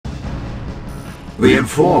The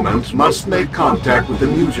informant must make contact with the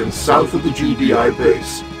mutants south of the GDI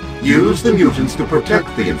base. Use the mutants to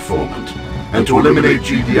protect the informant, and to eliminate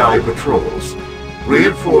GDI patrols.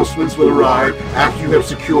 Reinforcements will arrive after you have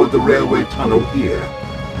secured the railway tunnel here.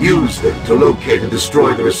 Use them to locate and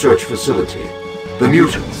destroy the research facility. The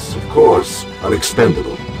mutants, of course, are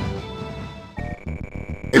expendable.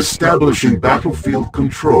 Establishing battlefield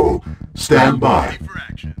control. Stand by. Ready for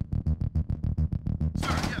action.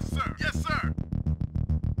 Sir, yes, sir. Yes, sir.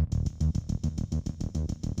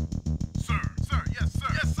 Sir, sir, yes, sir.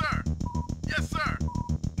 Yes, sir. Yes, sir.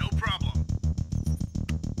 No problem.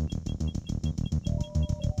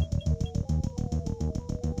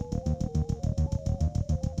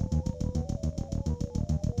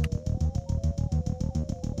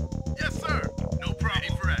 Yes, sir. No problem. Ready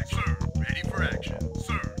for action. Sir, ready for action.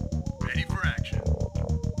 Sir, ready for action.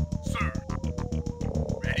 Sir,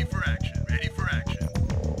 ready for action. Ready for action.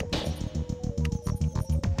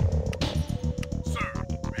 Sir,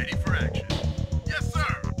 ready for action. Yes, sir.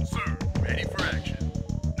 Sir, ready for action.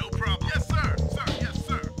 No problem. Yes, sir. Sir, yes,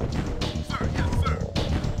 sir. Sir, yes, sir.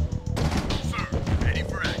 Sir, ready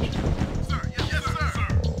for action. Sir, yes, yes, sir.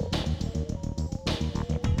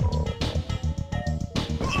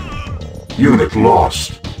 Unit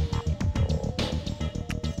lost.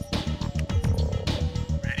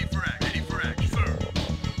 Ready for action. Ready for action, sir.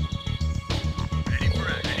 Ready for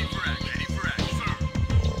action. Ready for action. Ready for action, sir.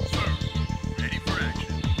 Sir, ready for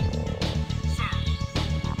action. Sir,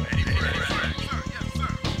 ready for action. Sir, yes,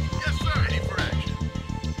 sir. Yes, sir. Ready for action.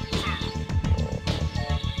 Sir.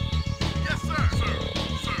 Yes, sir. Sir.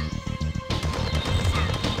 Sir. Sir.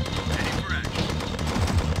 Ready for action.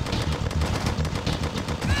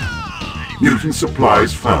 Mutant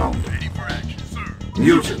supplies found. Ready for action, sir.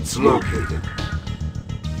 Mutants located.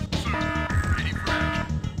 Sir, ready for action.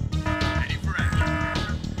 Ready for action.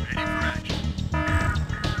 Ready for action.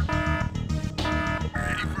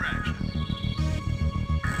 Ready for action.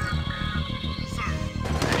 Sir,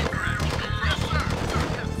 ready for action. No problem. Yes, sir.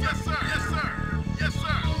 Yes, sir. Yes, sir. Yes,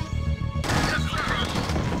 sir. Yes, sir.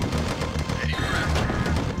 Ready for action.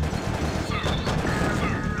 Sir. Sir.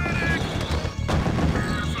 Medic. Sir.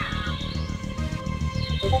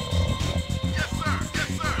 Yes, sir. Yes,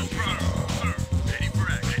 sir. No problem. Sir. Ready for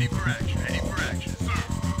action. Ready for action. Ready for action. Sir.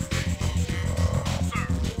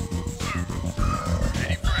 Sir. Sir.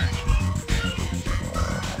 Ready for action.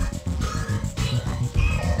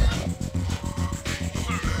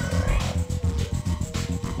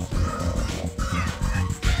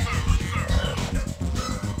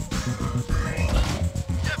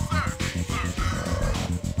 Yes, sir. Sir.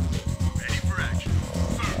 Ready for action.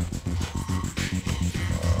 Sir.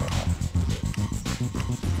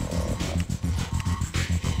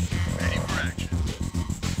 Ready for action.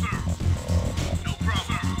 Sir. No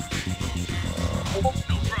problem.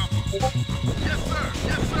 No problem. Yes, sir.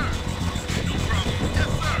 Yes, sir. No problem.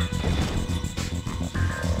 Yes, sir.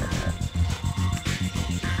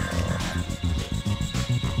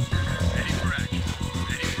 Ready for action.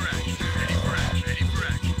 Ready for action. Ready for action. Ready for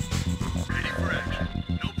action. Ready for action.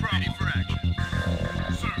 No problem. Ready for action.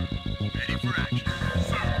 Sir. Ready for action.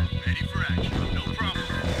 Sir. Ready for action. No problem.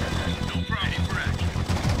 No problem. Ready for action.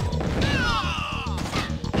 Sir.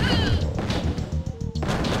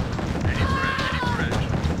 Ready for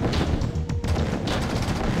action.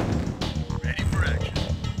 Ready for action.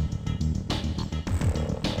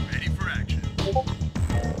 Ready for action. Sir.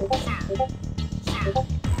 Sir.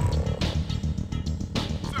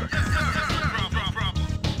 Sir. Yes, sir. Yes, sir. No problem.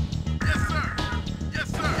 Yes, sir. Yes,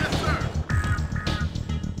 sir. Yes, sir.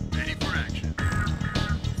 Ready for action.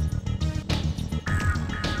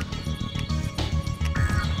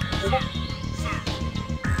 Sir. Sir.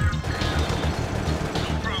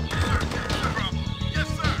 No problem, sir. No problem. Yes,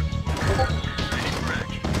 sir. Ready for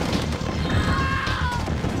action.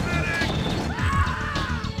 Medic!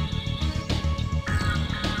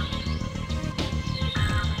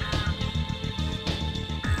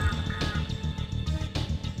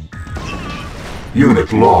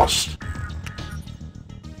 Unit lost.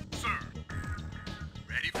 Sir.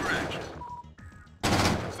 Ready for action.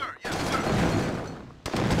 Sir, yes, sir.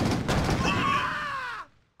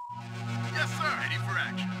 Yes, sir. Ready for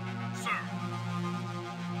action. Sir.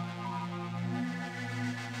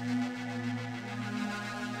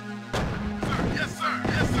 Sir, yes, sir.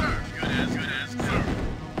 Yes, sir. Good as, sir.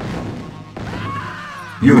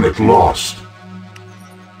 Unit lost.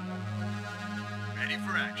 Ready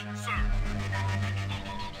for action, sir.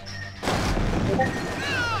 Ready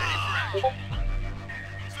for action.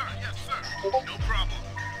 Sir, yes, sir. No problem.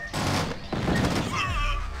 Sir.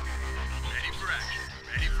 Ready for action.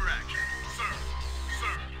 Ready for action. Sir.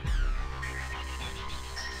 Sir.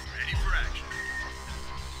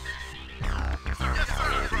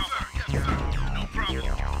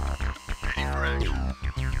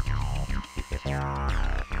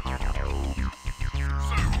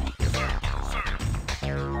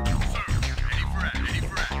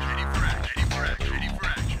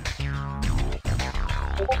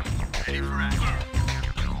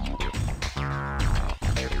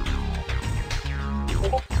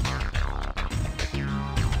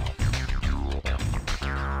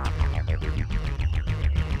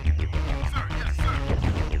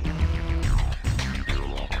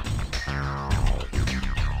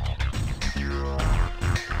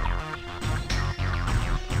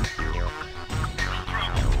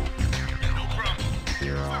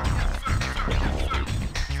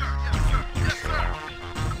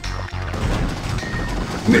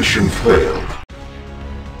 Mission failed.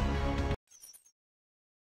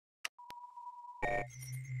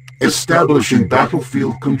 Establishing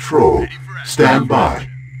battlefield control. Stand by.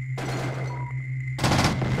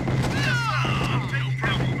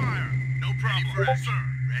 No problem, sir.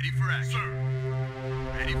 Ready for action, sir.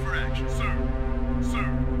 Ready for action, sir. Sir.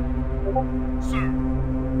 Sir.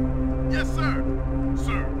 Yes, sir.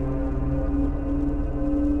 Sir.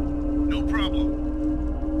 No problem.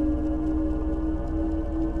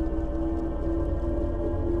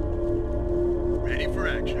 Ready for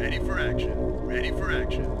action. Ready for action. Ready for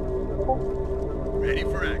action. Ready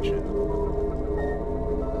for action.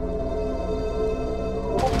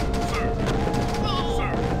 Sir.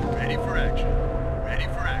 Sir. Ready for action. Ready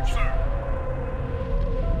for action. Sir.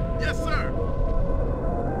 Yes, sir.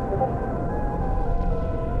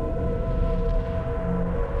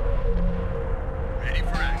 Ready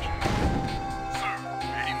for action. Sir.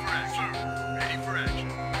 Ready for action. Sir. Ready for action.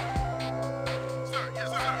 Sir. Yes,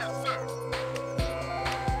 sir. Yes, sir.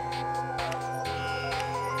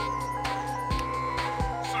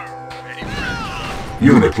 Sir. Ready for action.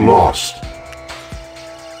 Unit lost.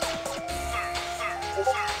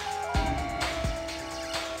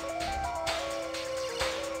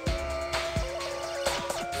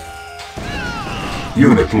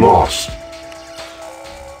 Unit lost. No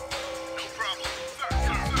problem. Sir,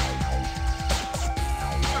 sir, sir.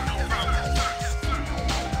 Sir, no problem. Sir, yes, sir.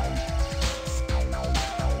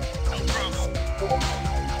 No problem.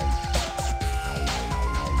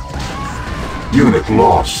 Unit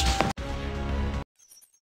lost.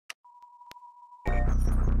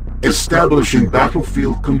 Establishing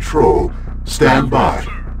battlefield control. Stand by.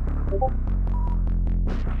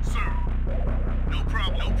 Sir. No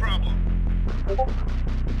problem. No problem.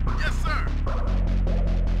 Yes, sir.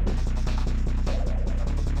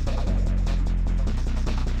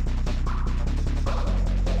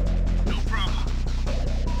 No problem.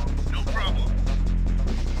 No problem.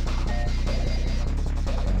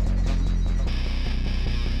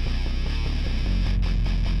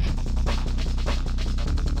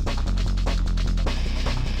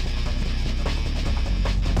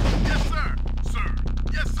 Yes, sir. Sir.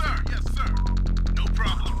 Yes, sir. Yes, sir. No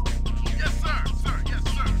problem. Yes, sir. Sir. Yes,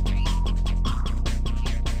 sir. Sir.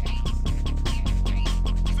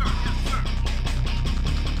 Yes, sir. Yes, sir. Sir. Yes, sir.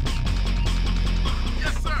 Sir.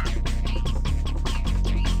 Yes, sir.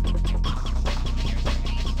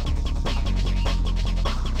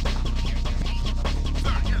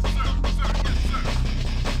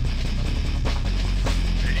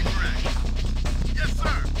 Ready for action. Yes, sir.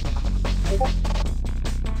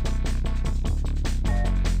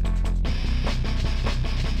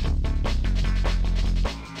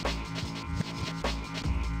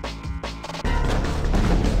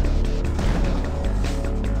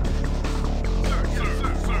 Sir, yes,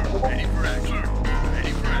 sir, sir. Ready for action.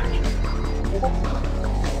 Ready for action.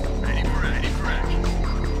 Ready for action.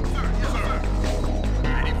 Sir, yes, sir.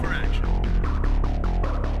 Ready for action.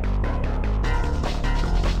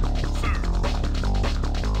 Sir.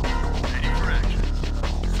 Ready for action.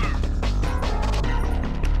 Sir.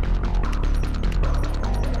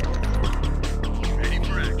 Ready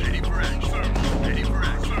for action. Ready for action. Sir. Ready for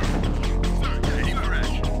action. Sir. Ready for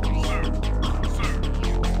action. Sir. Sir.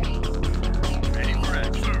 Ready for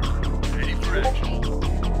action, sir. Ready for action. Sir.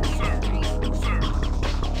 Sir.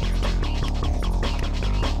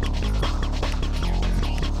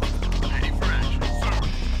 Ready for action, sir.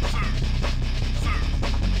 Sir. Sir.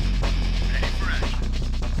 Ready for action.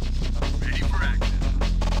 Ready for action.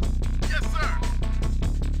 Yes, sir.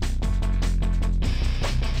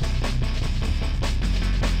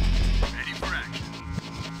 Ready for action.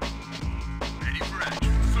 Ready for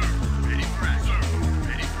action, sir. Ready for action, sir.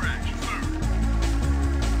 Ready for action, sir.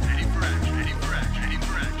 Ready for action. Ready for action. Ready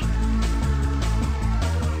for action.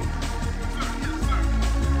 Sir, yes, sir.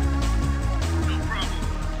 No problem.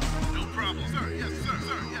 No problem, sir. Yes, sir.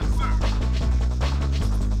 Sir, yes, sir.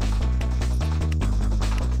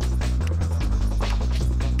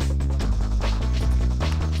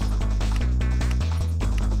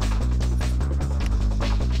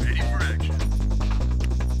 Ready for action.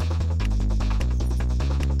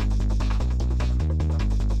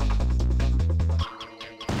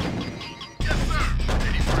 Yes, sir.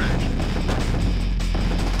 Ready for action.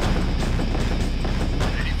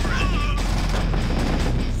 Ready for action.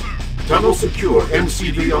 Sir. Tunnel secure.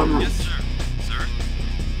 MCV en route. Yes, sir. Sir.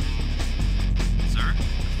 Sir.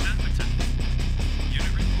 Affirmative.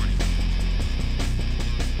 Unit reporting.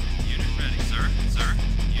 Unit ready, sir. Sir.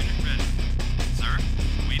 Unit ready. Sir.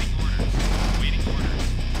 Waiting orders. Waiting orders.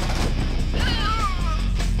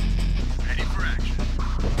 Ready for action.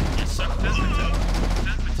 Yes, sir. Affirmative.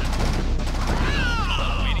 Affirmative.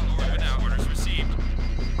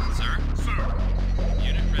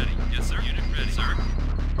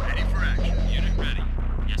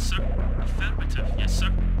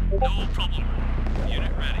 No problem.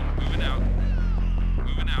 Unit ready. Moving out.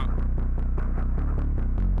 Moving out.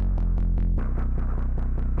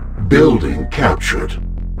 Building captured.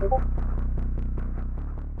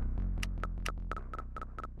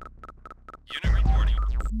 Unit reporting.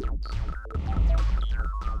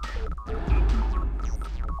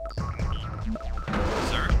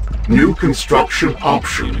 Sir. New construction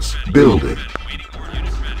options. Building. Waiting orders.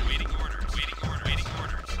 Unit ready. Waiting orders. Waiting orders. Waiting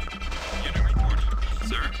orders. Unit reporting.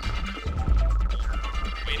 Sir.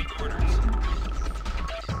 Waiting orders.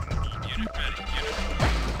 Unit ready. Unit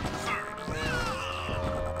Sir.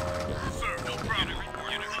 Sir, no problem. Unit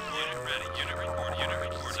report. Unit ready. Unit report. Unit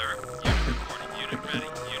report. Sir. Unit reporting. Unit ready.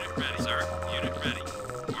 Unit ready. Sir. Unit ready.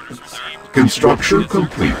 Orders received. Construction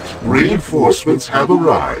complete. Reinforcements have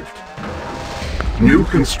arrived. New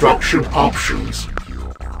construction options.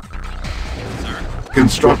 Sir.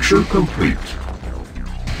 Construction complete.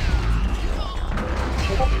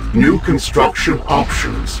 New construction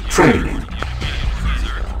options. Training.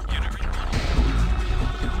 Sir.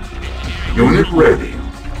 Unit reporting. Unit ready.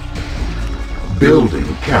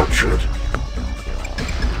 Building captured.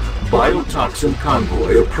 Biotoxin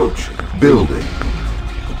convoy approaching. Building.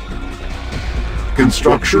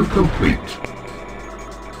 Construction complete.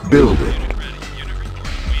 Building. Unit ready. Unit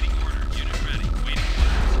reporting. Waiting order. Unit ready. Waiting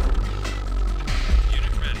orders.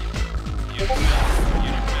 Unit ready. Unit ready.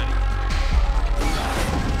 Unit ready. Waiting orders. Unit ready.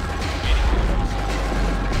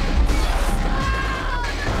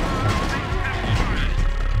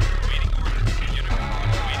 Waiting orders. Unit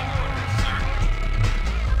reporting. Waiting orders, sir.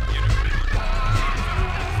 Unit reporting.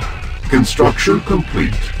 Construction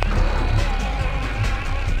complete.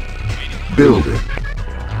 Building.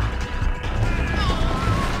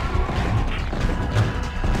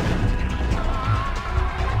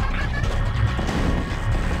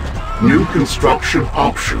 New construction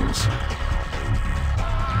options.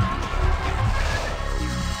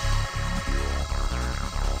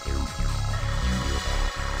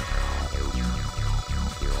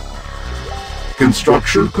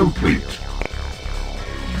 Construction complete.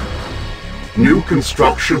 New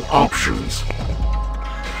construction options.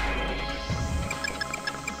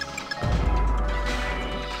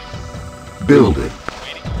 Building.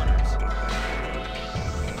 Waiting orders.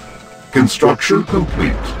 Construction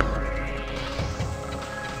complete.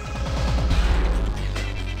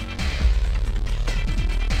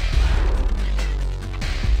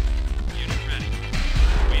 Unit ready.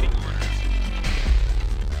 Waiting orders.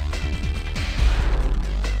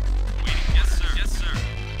 Waiting. Yes, sir. Yes, sir.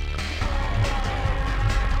 Unit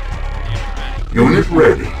ready. Unit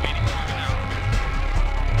ready. Waiting. Moving out.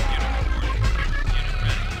 Unit reporting. Unit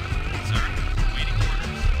ready. Sir. Waiting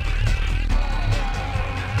orders.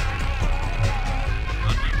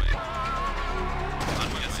 On my way. On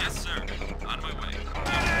my yes, yes, sir. On my way.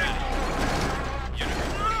 Unit ready. Unit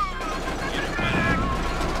reporting. Unit ready.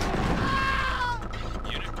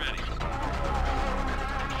 Unit ready.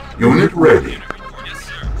 Unit ready. Unit report. Yes,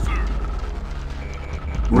 sir. Sir.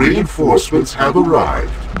 Reinforcements have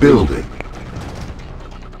arrived. Building.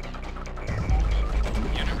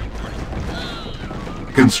 Unit reporting.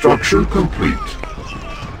 Construction complete.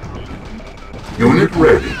 Unit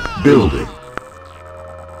ready. Building.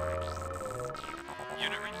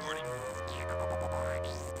 Unit reporting.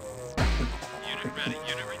 Unit ready.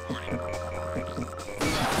 Unit reporting.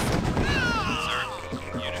 Sir.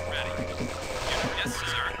 Unit ready. Unit yes,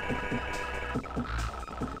 sir.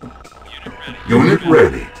 Unit ready. Unit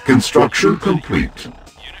ready. Construction complete.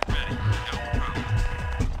 Unit ready. No problem.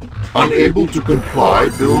 Unable to comply.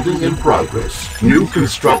 Building in progress. New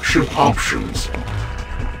construction options.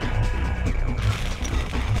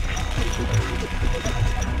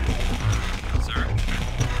 Sir.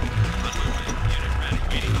 On my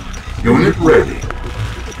way. Unit ready. Waiting orders.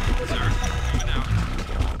 Unit ready. Sir. Moving out.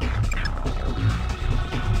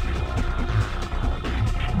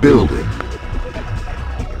 Building.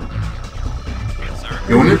 Sir.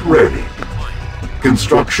 Unit ready. Deploying.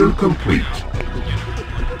 Construction complete. Unit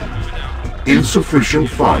reporting. Moving out. Insufficient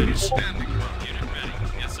funds. Unit ready.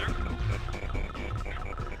 Yes, sir.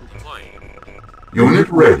 Deploying. Unit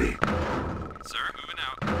ready. Sir. Moving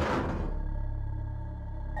out.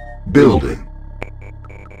 Building.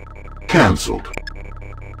 Cancelled.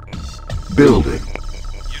 Building.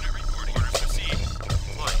 Unit reporting. Orders received.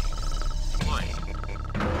 Deploying. Deploying.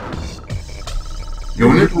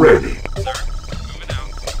 Unit ready. Sir. Moving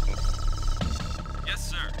out. Yes,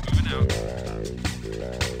 sir. Moving out.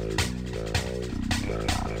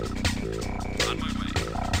 On my way.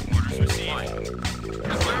 Orders received.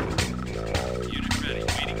 Yes, sir. Unit ready.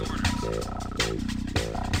 Waiting orders.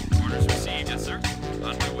 Orders received. Yes, sir.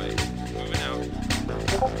 On my way. Moving out.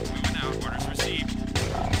 Moving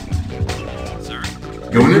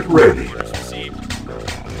Unit ready. Orders received. Sir.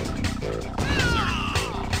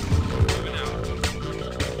 Moving out.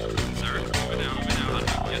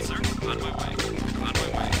 Yes, sir. On my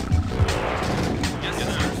way. Yes,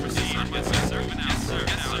 sir. Received. Yes, sir. Moving out.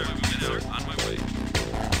 Yes, sir. Moving out. On my way.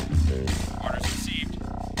 Orders received.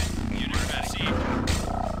 Unit ready.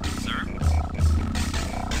 Sir.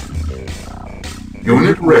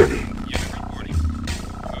 Unit ready. Unit reporting.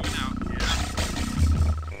 Moving out.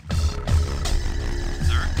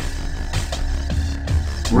 Sir.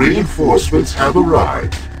 Reinforcements have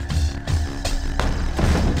arrived.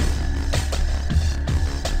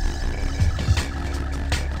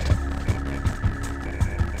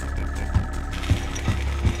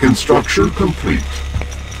 Construction complete.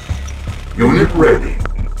 Unit ready.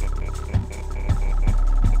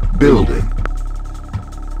 Building.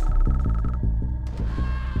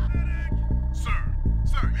 Sir.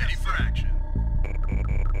 Ready for action.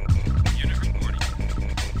 Unit reporting.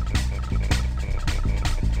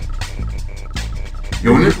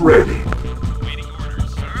 Unit ready. Waiting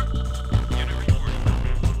orders, sir. Unit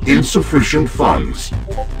reporting. Insufficient funds.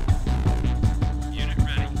 Unit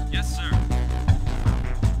ready. Yes, sir.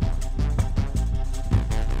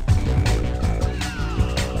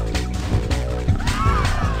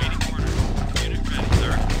 Waiting orders. Unit ready,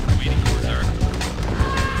 sir. Waiting orders, sir.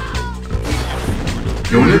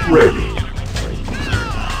 Unit ready. Unit reporting, sir.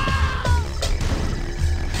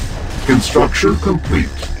 Construction complete.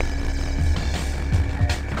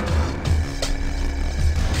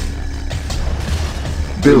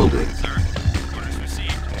 Building. Sir. Orders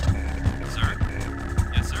received. Sir.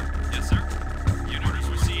 Yes, sir. Yes, sir. Unit orders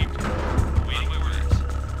received. Waiting my orders.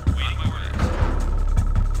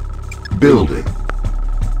 Building.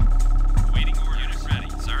 Waiting order. Unit ready,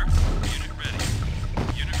 sir. Unit ready.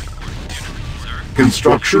 Unit reporting. Unit ready, sir.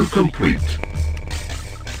 Construction complete.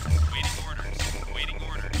 Waiting orders. Waiting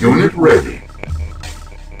orders. Unit ready.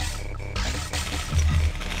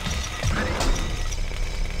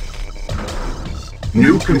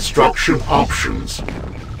 New construction options.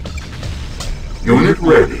 Unit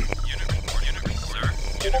ready. Unit report. Unit report, sir.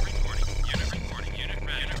 Unit reporting. Unit reporting. Unit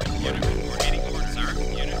ready. Unit report. Waiting order, sir.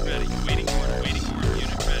 Unit ready. Waiting order. Waiting order.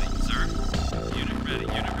 Unit ready, sir. Unit ready.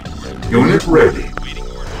 Unit reporting. Unit ready. Waiting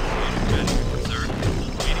order. Unit ready, sir.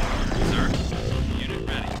 Waiting order, sir. Unit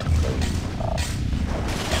ready.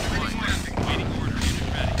 Waiting order. Unit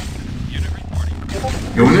ready. Unit reporting.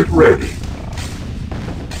 Unit ready. Unit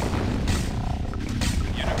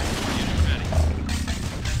report. Unit ready.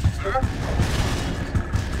 Sir.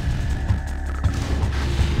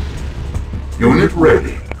 Unit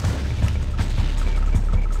ready.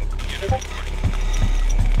 Unit reporting.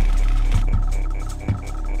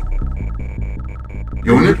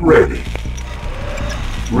 Unit ready.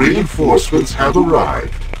 Reinforcements have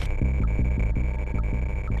arrived.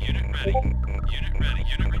 Unit ready. Unit ready.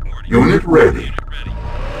 Unit reporting. Unit ready. Unit ready.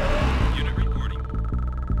 Unit reporting.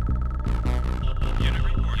 Unit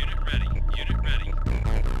report. Unit ready. Unit ready.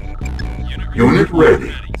 Unit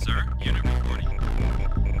ready. Sir. Unit reporting.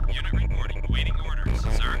 Unit reporting. Waiting orders,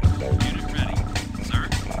 sir. Unit ready. Sir.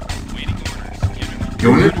 Waiting orders.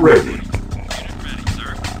 Unit ready. Unit ready, sir.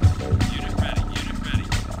 Unit ready. Unit ready.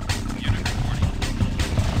 Unit reporting.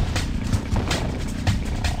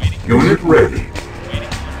 Waiting. Unit ready.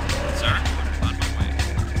 Waiting order, sir. On my way.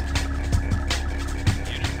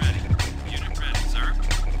 Unit ready. Unit ready, sir.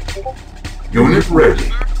 Unit ready.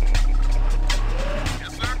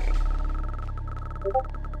 Yes, sir.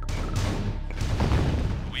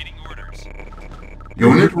 Waiting orders.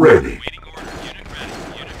 Unit ready. Waiting order. Unit ready.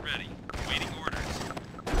 Unit ready. Waiting orders.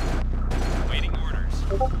 Waiting orders.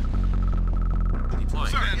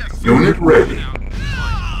 Deploying. Sir, yes. Unit ready. Out.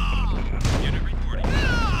 Deploying. Unit reporting.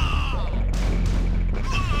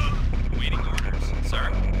 Waiting orders, sir.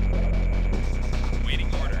 Waiting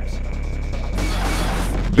orders.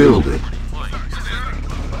 Building. Deploying.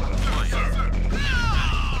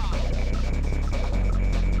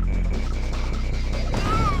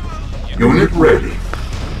 Unit ready.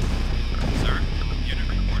 Sir. Unit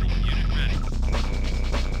reporting. Unit ready.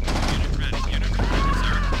 Unit ready. Unit reporting,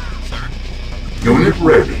 sir. Sir. Unit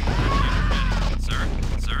ready. Unit ready. Sir.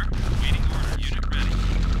 Sir. Waiting order. Unit ready.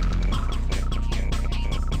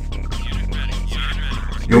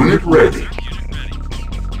 Unit ready. Unit ready. Unit ready. Unit ready.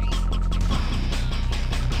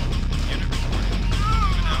 Unit reporting.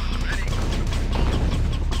 Moving out.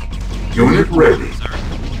 Unit ready. Sir.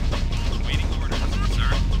 Waiting orders, sir.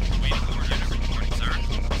 Waiting order. Unit reporting, sir.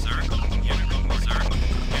 Sir. Unit report, sir.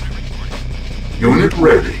 Unit reporting. Unit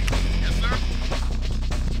ready. Yes, sir.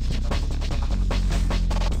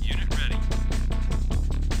 Unit ready.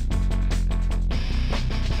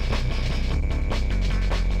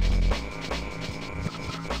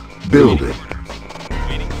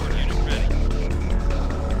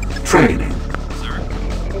 Training. Sir.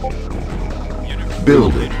 Unit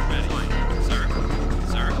Building. ready. Sir.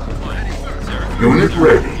 Sir. Ready, sir. Sir. Unit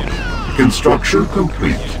ready. Construction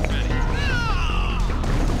complete.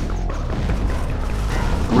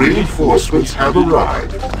 Reinforcements have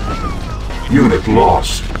arrived. Unit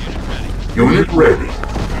lost. Unit ready.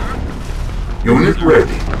 Unit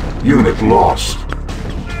ready. Unit lost.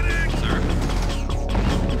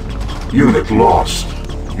 Unit lost.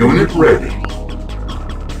 Unit ready.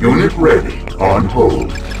 Unit ready. On hold.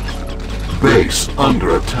 Base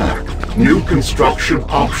under attack. New construction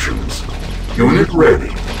options. Unit ready.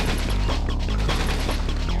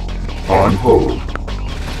 On hold.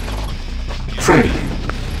 Training.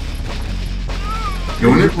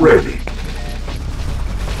 Unit ready.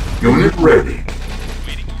 Unit ready.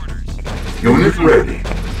 Unit ready.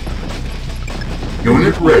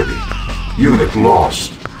 Unit ready. Unit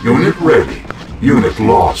lost. Unit ready. Unit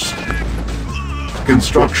lost.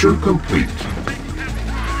 Construction complete.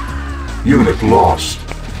 Unit lost.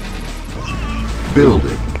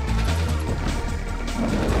 Building.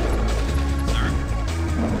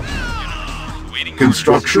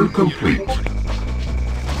 Construction complete.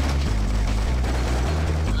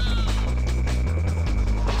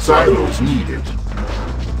 Silos needed.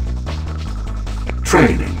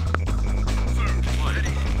 Training.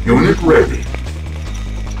 Unit ready.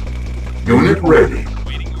 Unit ready.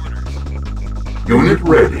 Unit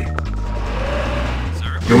ready.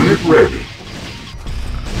 Unit ready.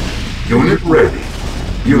 Unit ready.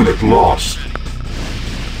 Unit lost.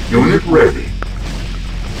 Unit ready.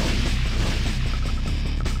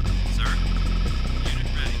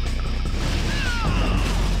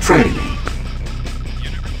 Training.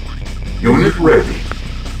 Unit ready.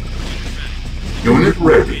 Unit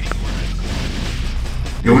ready.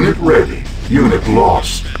 Unit ready. Unit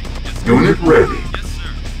lost. Unit ready.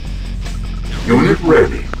 Unit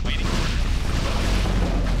ready.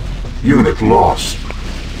 Unit lost.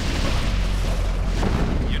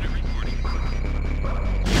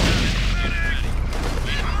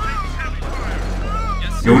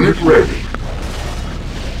 Unit ready.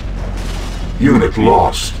 Unit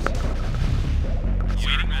lost.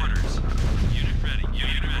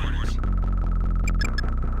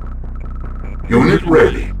 Unit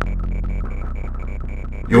ready.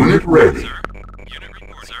 Unit ready.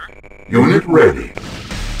 Unit ready.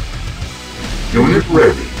 Unit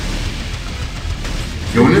ready.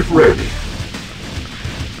 Unit ready.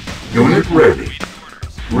 Unit ready.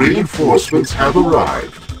 Reinforcements have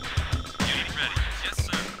arrived.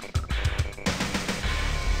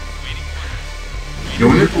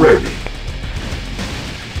 Unit ready.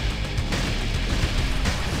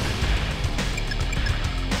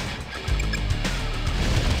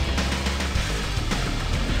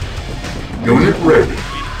 Unit ready.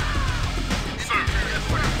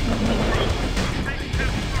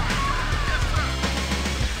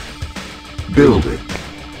 Building.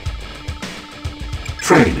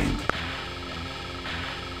 Training.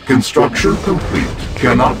 Construction complete.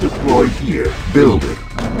 Cannot deploy here. Building.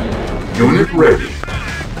 Unit ready.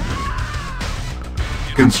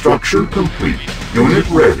 Construction complete. Unit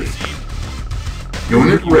ready.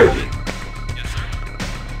 Unit ready.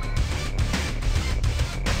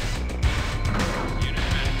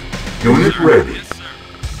 Unit ready.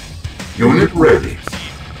 Unit ready.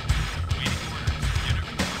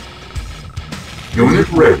 Unit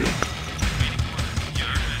ready.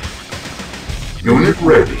 Unit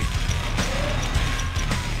ready.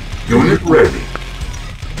 Unit ready.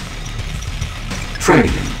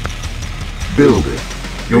 Training. Building.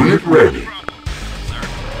 Unit ready.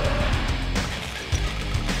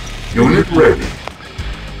 Unit ready.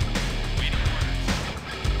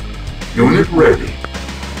 Unit ready.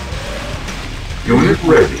 Unit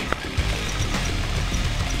ready.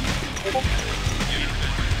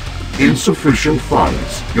 Insufficient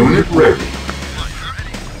funds. Unit ready.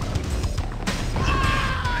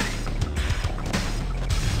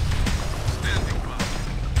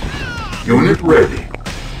 Unit ready.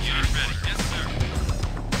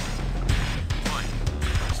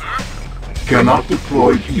 Cannot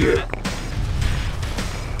deploy here.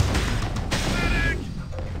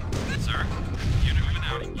 Sir, unit moving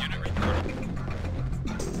out. Unit reporting.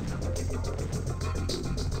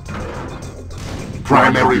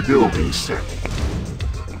 Primary building set.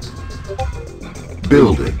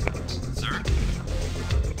 Building. Sir.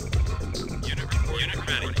 Unit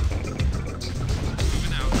ready.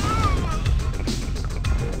 Moving out.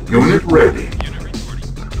 Unit ready. Unit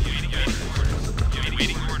reporting.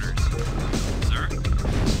 Waiting orders. Sir.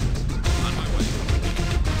 On my way.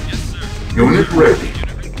 Yes, sir. Unit ready.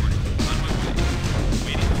 Unit reporting. On my way.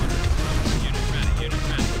 Waiting orders. Unit ready.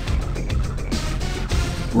 Unit ready.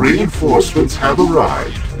 Reinforcements have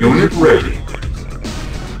arrived. Unit ready.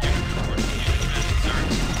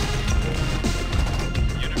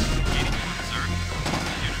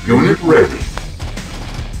 Unit ready.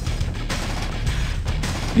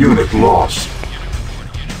 Unit lost.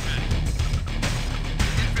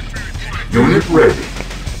 Unit ready.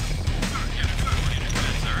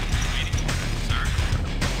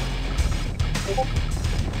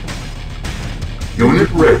 Unit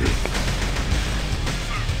ready.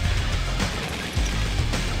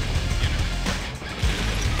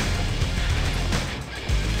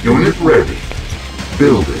 Unit ready.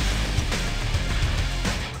 Building.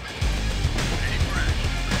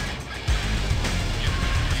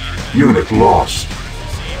 Unit lost.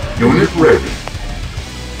 Unit ready.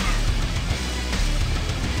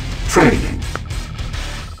 Training.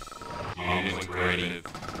 Unit ready.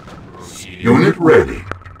 Unit ready.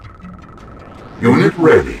 Unit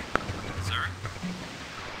ready. Sir.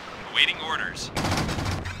 Awaiting orders.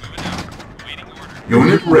 Moving out. Awaiting orders.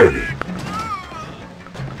 Unit ready.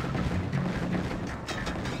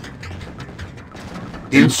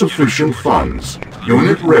 Insufficient funds.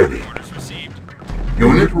 Unit ready. Orders received.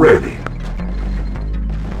 Unit ready.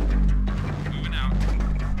 Moving out.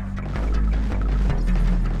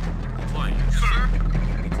 Deploying. Sir.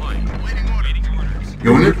 Deploying. Awaiting orders. Awaiting orders.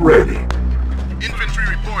 Unit ready. Infantry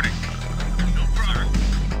reporting. No problem.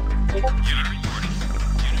 Unit reporting.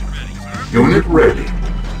 Unit ready. Sir. Unit ready.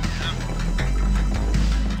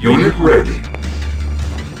 Unit ready.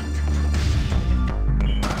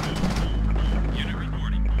 Unit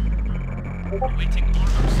reporting. Awaiting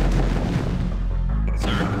orders.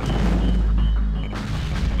 Sir.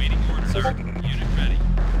 Awaiting orders. Sir. Unit ready.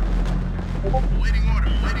 Awaiting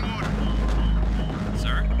order. Awaiting order.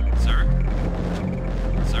 Sir. Sir.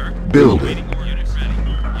 Sir. Building. Awaiting order. Unit ready.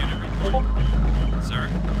 Unit reporting. Sir.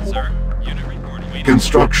 Sir. Unit reporting. Waiting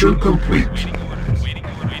Construction complete. Waiting orders. Waiting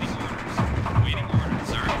orders. Waiting orders. Waiting orders.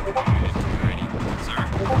 Sir. Unit ready. Sir.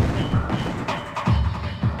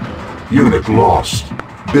 Unit lost.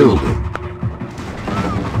 Building.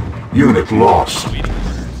 Unit lost. Waiting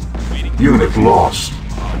orders. Waiting Unit lost.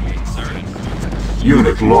 Sir.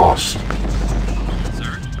 Unit lost.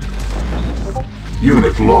 Sir.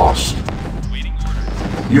 Unit lost. Waiting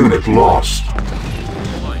orders. Unit lost.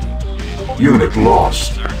 Deploying. Unit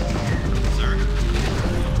lost. Sir. Sir.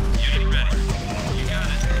 Unit ready. You got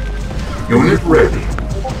it. Unit ready.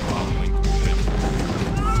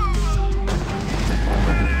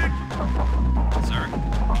 Sir.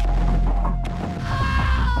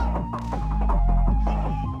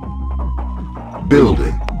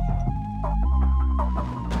 Building.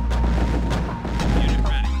 Unit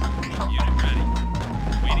ready. Unit ready.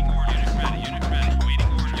 Waiting order. Unit ready. Unit ready. Waiting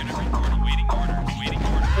order. Unit reporting. Waiting order. Waiting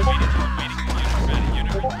order. Waiting order. Waiting order. Unit ready.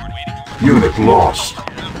 Unit report. Waiting order. Unit lost.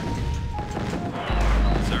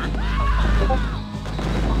 Sir.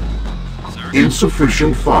 Sir.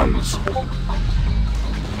 Insufficient funds. Unit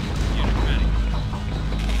ready.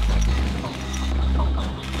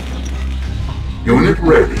 Unit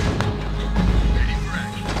ready. Ready for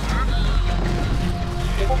action.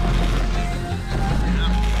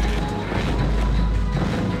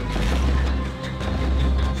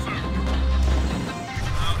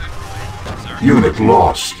 Sir. Unit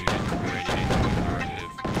lost.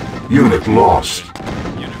 Unit lost.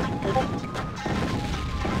 Unit reporting.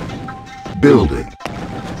 Building.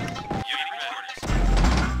 Unit ready.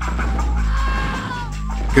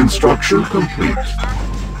 Construction complete.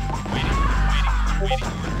 Waiting order. Waiting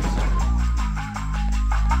order.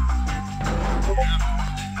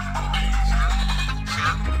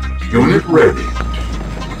 Unit ready.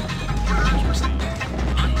 Orders received.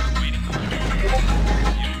 Waiting order. Unit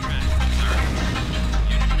ready. Sir.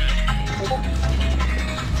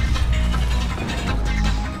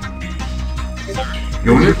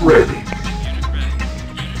 Unit ready. Sir. Unit ready. Unit ready.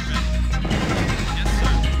 Unit ready. Yes,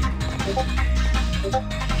 sir.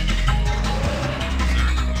 Sir,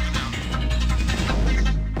 moving out.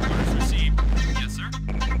 Orders received. Yes, sir.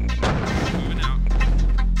 Moving out.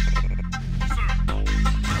 Sir.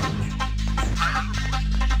 Pilot report.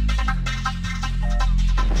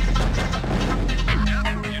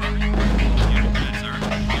 Unit ready, sir.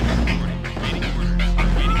 Unit reporting. Waiting orders.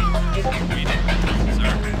 Waiting orders. Waiting orders,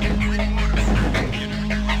 sir. Waiting orders. Unit reporting. Unit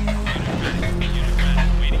ready. Unit ready.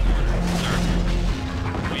 Waiting orders, sir.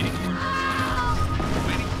 Waiting orders.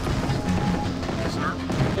 Waiting orders. Sir.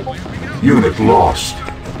 Where we go? Unit lost.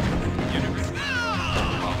 Unit reporting.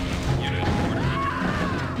 Unit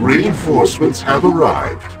reporting. Reinforcements have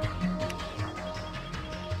arrived.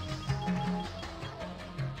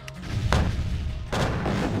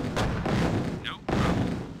 No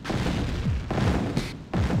problem.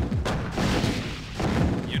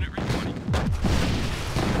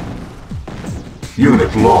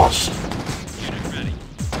 Unit lost. Unit ready.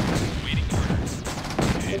 Waiting orders.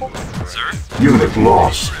 Sir? Unit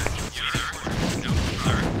lost. No,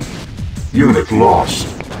 sir. Unit lost.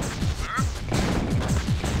 Sir?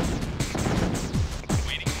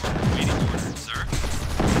 Waiting orders, sir.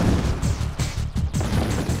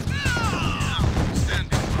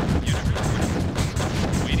 Standing. Unit reporting.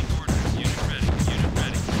 Waiting orders. Unit ready. Unit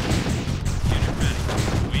ready. Unit ready.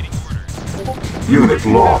 Waiting orders. Unit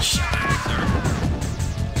lost. Sir.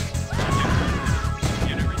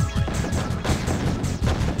 Unit reporting.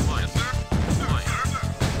 Yes, sir.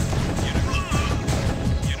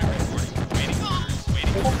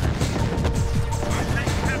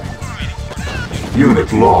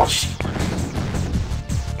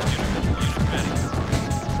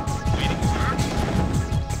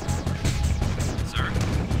 Yes, sir.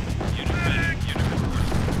 Unit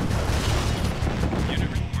reporting. Unit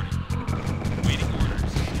reporting. Waiting orders. Waiting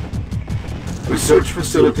orders. Unit lost. Research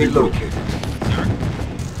facility located.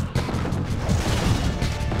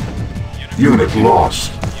 Unit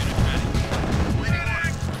lost.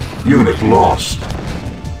 Unit lost.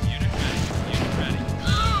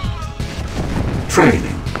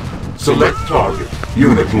 Training. Select target.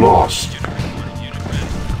 Unit lost.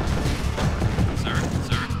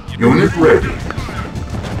 Unit ready.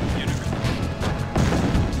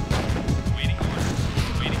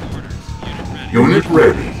 Unit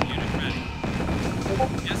ready.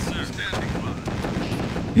 Yes, sir. Standing by.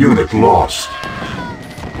 Unit lost.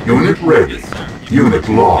 Unit ready. Unit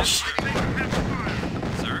lost.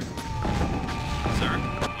 Sir. Sir.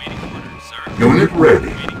 Waiting orders, sir. Unit ready.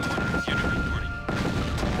 Waiting orders. Unit reporting.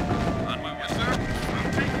 On my way, sir. I'm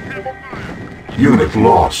taking heavy fire. Unit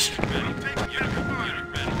lost. Ready. Unit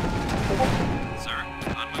ready. Sir.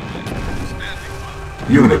 On my way. Standing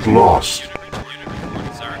by. Unit lost. Unit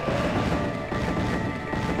reporting, sir.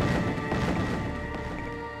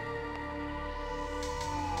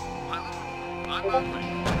 Pilot, on my way.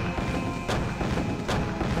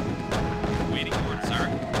 Waiting order, sir.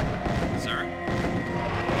 Sir.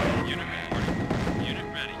 Unit reporting. Unit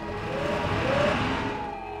ready.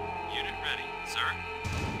 Unit ready, sir.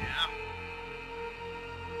 Yeah.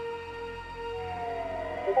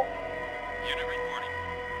 Unit reporting.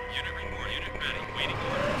 Unit report. Unit ready. Waiting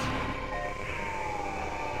orders.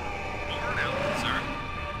 Over and out, sir.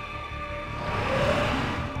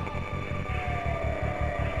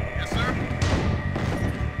 Yes, sir.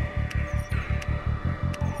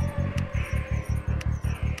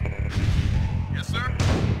 Yes, sir.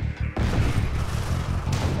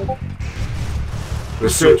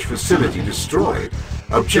 Research facility destroyed.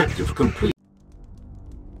 Objective complete.